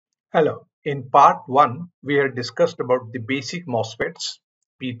Hello. In part 1, we had discussed about the basic MOSFETs,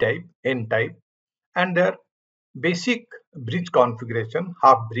 P-type, N-type, and their basic bridge configuration,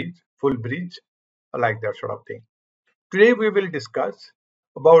 half bridge, full bridge, like that sort of thing. Today we will discuss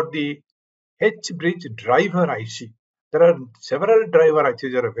about the H-bridge driver IC. There are several driver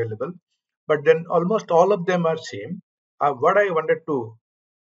ICs are available, but then almost all of them are same. What I wanted to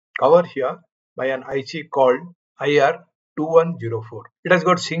cover here by an IC called IR2104. It has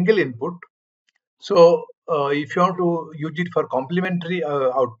got single input. So if you want to use it for complementary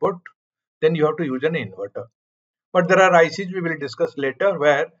output, then you have to use an inverter. But there are ICs we will discuss later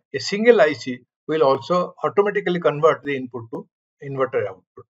where a single IC will also automatically convert the input to inverter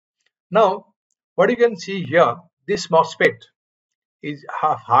output. Now, what you can see here, this MOSFET is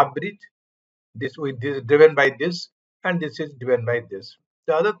half bridge. This is driven by this, and this is driven by this.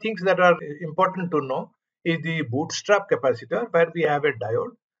 The other things that are important to know is the bootstrap capacitor, where we have a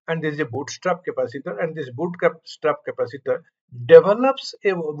diode, and there is a bootstrap capacitor, and this bootstrap capacitor develops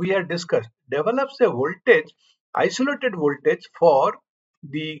a, we have discussed, develops a voltage, isolated voltage for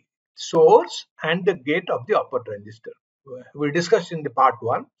the source and the gate of the upper transistor. We discussed in the part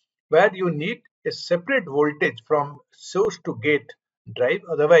 1 where you need a separate voltage from source to gate drive,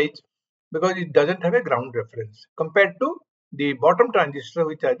 otherwise because it doesn't have a ground reference compared to the bottom transistor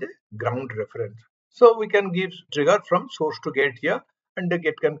which has a ground reference. So we can give trigger from source to gate here, and the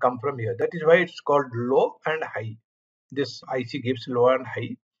gate can come from here. That is why it's called low and high. This IC gives low and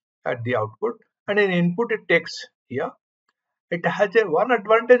high at the output, and in input it takes here. It has a one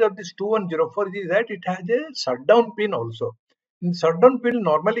advantage of this 2104 is that it has a shutdown pin also. In shutdown pin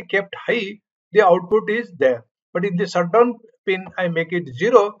normally kept high, the output is there. But if the shutdown pin I make it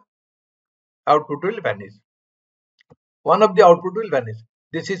 0, output will vanish. One of the output will vanish.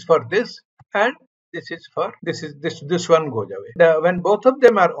 This is for this, and this is for this one goes away. When both of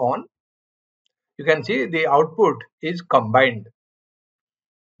them are on, you can see the output is combined.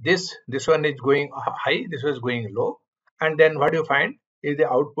 This one is going high, this was going low, and then what you find is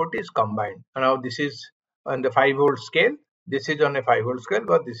the output is combined. Now this is on the 5-volt scale, this is on a 5-volt scale,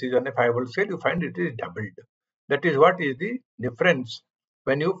 but this is on a 5-volt scale. You find it is doubled. That is what is the difference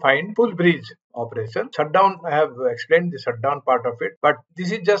when you find full bridge operation. Shutdown, I have explained the shutdown part of it, but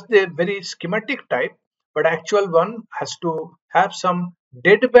this is just a very schematic type. But actual one has to have some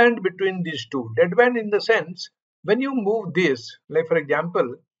dead band between these two. Dead band in the sense when you move this, like for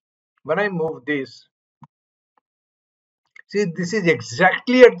example, when I move this, see this is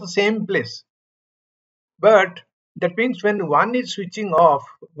exactly at the same place. But that means when one is switching off,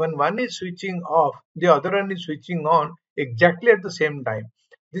 the other one is switching on exactly at the same time.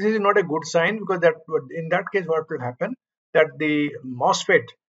 This is not a good sign, because that in that case what will happen, that the MOSFET,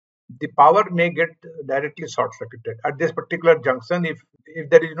 the power may get directly short circuited at this particular junction if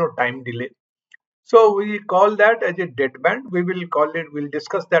there is no time delay. So we call that as a deadband. We'll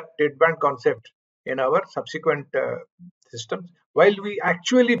discuss that deadband concept in our subsequent systems. While we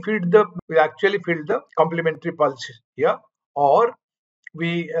actually feed the complementary pulse here, or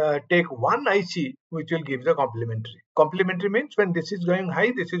we take one IC which will give the complementary. Complementary means when this is going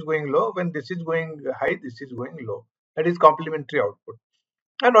high, this is going low. When this is going high, this is going low. That is complementary output.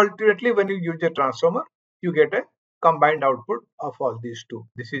 And ultimately, when you use a transformer, you get a combined output of all these two.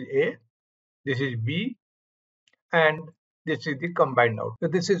 This is A, this is B, and this is the combined out. So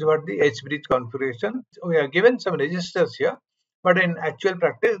this is what the H bridge configuration. So we are given some resistors here, but in actual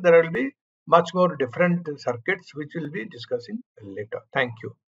practice there will be much more different circuits which we'll be discussing later. Thank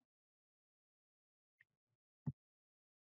you.